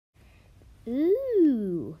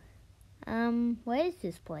Ooh. What is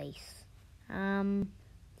this place? Let's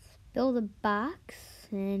build a box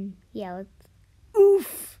and yeah, let's.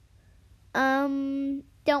 Oof.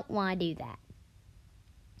 Don't want to do that.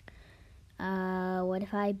 What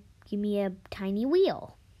if I give me a tiny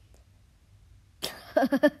wheel?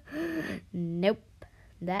 Nope.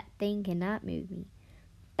 That thing cannot move me.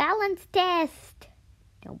 Balance test.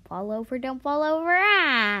 Don't fall over, don't fall over.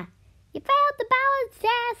 Ah! You failed the balance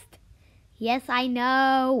test. Yes, I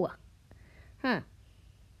know. Huh.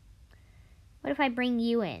 What if I bring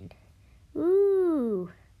you in?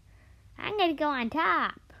 Ooh. I'm gonna go on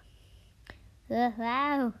top.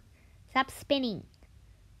 Wow. Stop spinning.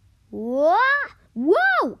 Whoa!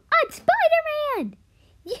 Whoa! I'm Spider-Man!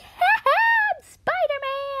 Yeah! I'm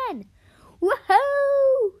Spider-Man!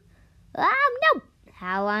 Woohoo! No!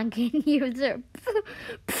 How long can you observe?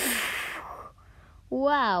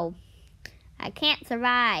 Wow. I can't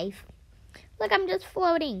survive. Look, I'm just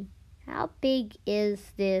floating. How big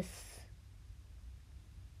is this?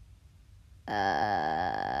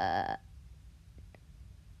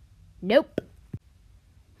 Nope.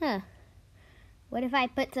 Huh. What if I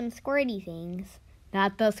put some squirty things?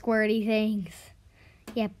 Not the squirty things.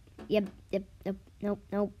 Yep.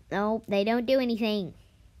 Nope. They don't do anything.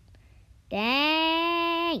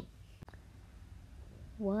 Dang.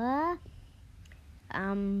 What?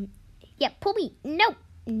 Yeah, pull me. Nope.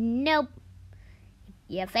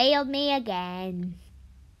 You failed me again.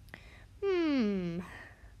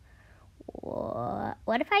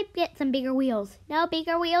 What if I get some bigger wheels? No,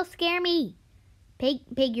 bigger wheels scare me. Pig,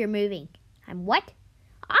 you're moving. I'm what?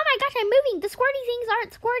 Oh my gosh, I'm moving. The squirty things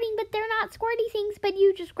aren't squirting, but they're not squirty things, but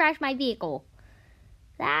you just crashed my vehicle.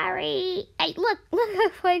 Sorry. Hey, look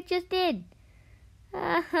what I just did. See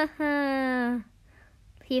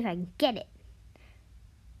if I can get it.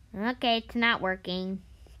 Okay, it's not working.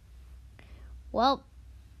 Well,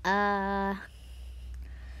 I've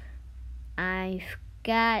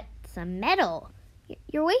got some metal.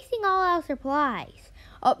 You're wasting all our supplies.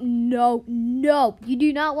 Oh, no, you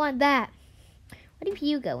do not want that. What if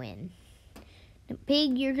you go in?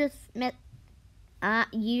 Pig, you just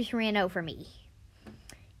ran over me.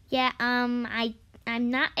 Yeah, I'm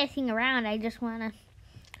not messing around. I just wanna.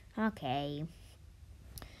 Okay.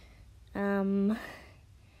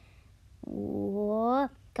 Whoa.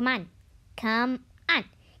 Come on.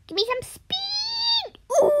 Give me some speed.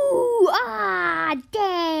 Ooh,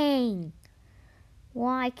 dang.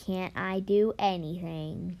 Why can't I do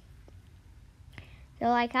anything? So,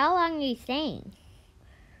 like, how long are you staying?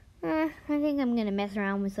 I think I'm gonna mess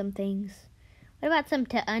around with some things. What about some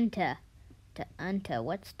ta'unta? Ta'unta,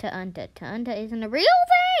 what's ta'unta? Ta'unta isn't a real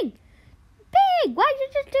thing! Pig, why'd you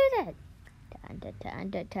just do that?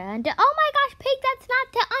 Ta'unta. Oh my gosh, Pig, that's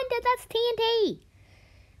not ta'unta, that's TNT.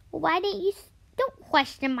 Well, why didn't you... Don't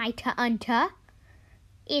question my ta'unta.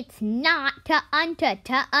 It's not ta'unta.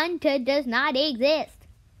 Ta'unta does not exist.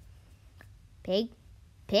 Pig,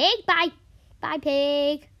 bye. Bye,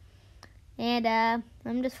 Pig. And, I'm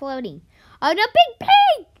just floating. Oh, no,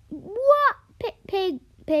 Pig! What? Pig.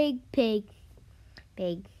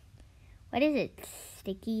 What is it?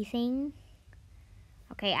 Sticky thing?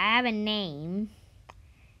 Okay, I have a name.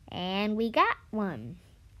 And we got one.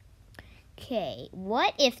 Okay,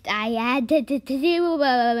 what if I had to do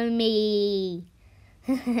me?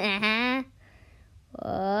 Whoop.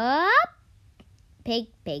 Pig.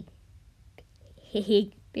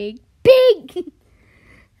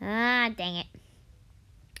 Dang it.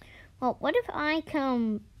 Well, what if I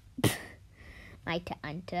come... my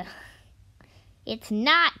ta'unta. It's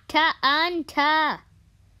not ta'unta.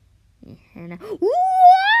 Wow!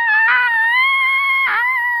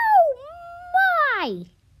 My!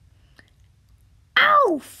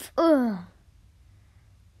 Oof! Ugh.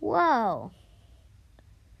 Whoa.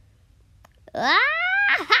 This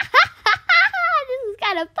is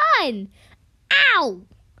kind of fun. Ow!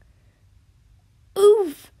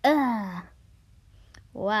 Oof!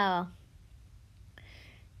 Wow.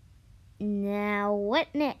 Now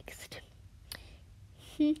what next?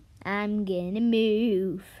 I'm gonna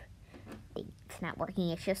move. It's not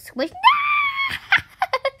working, it's just squish.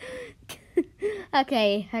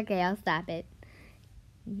 Okay, I'll stop it.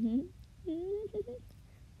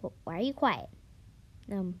 Well, why are you quiet?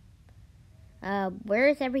 Where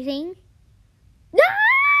is everything?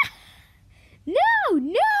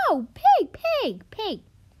 No! Pig!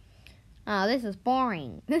 Oh, this is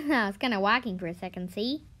boring. I was kind of walking for a second,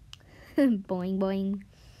 see? Boing.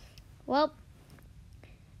 Well,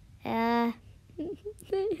 oh,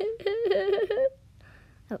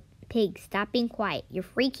 Pig, stop being quiet. You're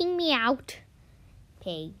freaking me out.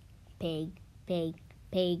 Pig.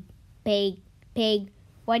 Pig, Pig,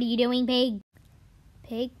 what are you doing, Pig?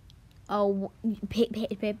 Pig? Oh, Pig,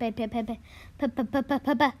 Pig, Pig, Pig, Pig, Pig, Pig,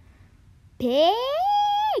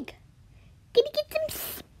 Pig! Can you get some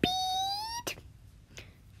speed?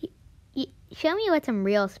 Show me what some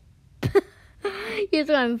real speed. Here's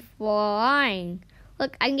what I'm flying.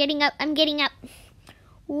 Look, I'm getting up.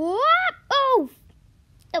 Whoop! Oh!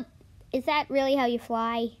 Oh, is that really how you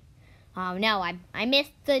fly? Oh no, I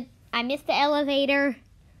missed the elevator.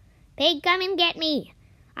 Pig, come and get me.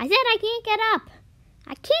 I said I can't get up.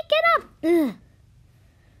 I can't get up. Ugh.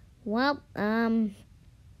 Well,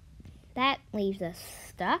 that leaves us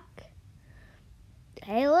stuck.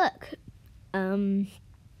 Hey, look. I'm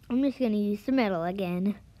just gonna use the middle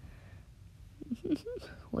again.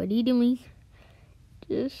 What are you doing?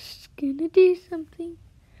 Just gonna do something.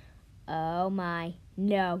 Oh my.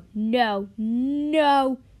 No, no,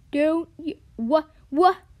 no. Don't you. What?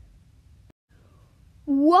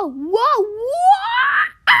 Whoa, whoa,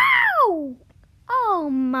 whoa! Oh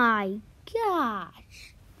my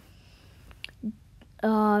gosh.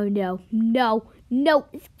 Oh no, no, no.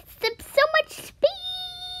 So much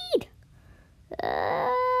speed.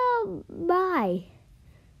 Oh my.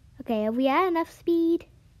 Okay, have we had enough speed?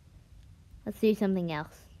 Let's do something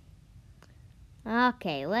else.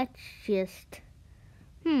 Okay, let's just...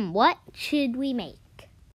 what should we make?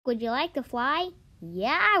 Would you like to fly?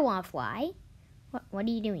 Yeah, I want to fly. What are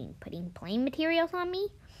you doing? Putting plane materials on me?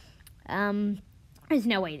 There's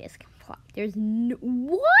no way this can fly. There's no...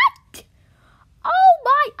 What? Oh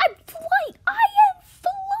my, I'm flying! I am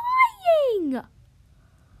flying!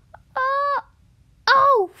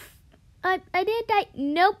 Oh! I didn't die.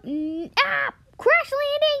 Nope. Crash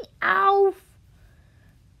landing! Ow!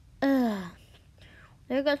 Ugh.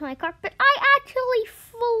 There goes my carpet. I actually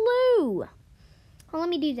flew! Well, let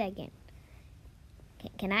me do that again.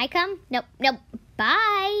 Can I come? Nope, nope.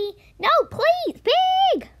 Bye! No, please,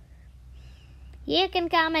 Pig! You can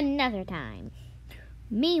come another time.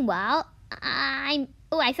 Meanwhile, I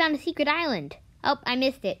found a secret island. Oh, I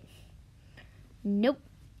missed it. Nope.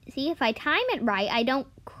 See, if I time it right, I don't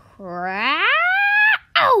crash.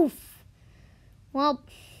 Oof! Well,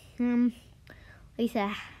 at least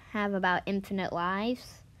I have about infinite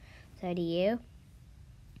lives. So do you.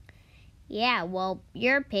 Yeah, well,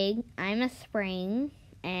 you're a pig, I'm a spring,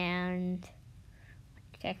 and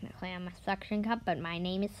technically I'm a suction cup, but my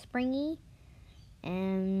name is Springy.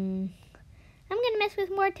 And I'm gonna mess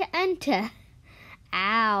with more to enter.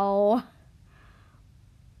 Ow.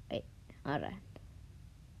 Wait, hold on.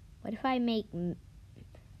 What if I make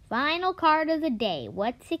final card of the day?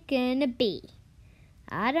 What's it gonna be?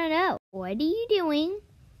 I don't know. What are you doing?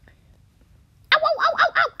 Ow, ow, ow,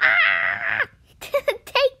 ow, ow, ah!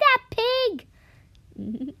 Take that, Pig!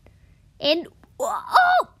 And,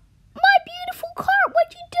 oh! My beautiful cart,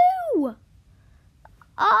 what'd you do?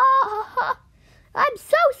 Oh, I'm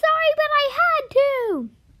so sorry, but I had to.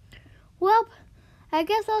 Well, I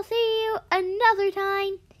guess I'll see you another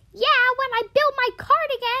time. Yeah, when I build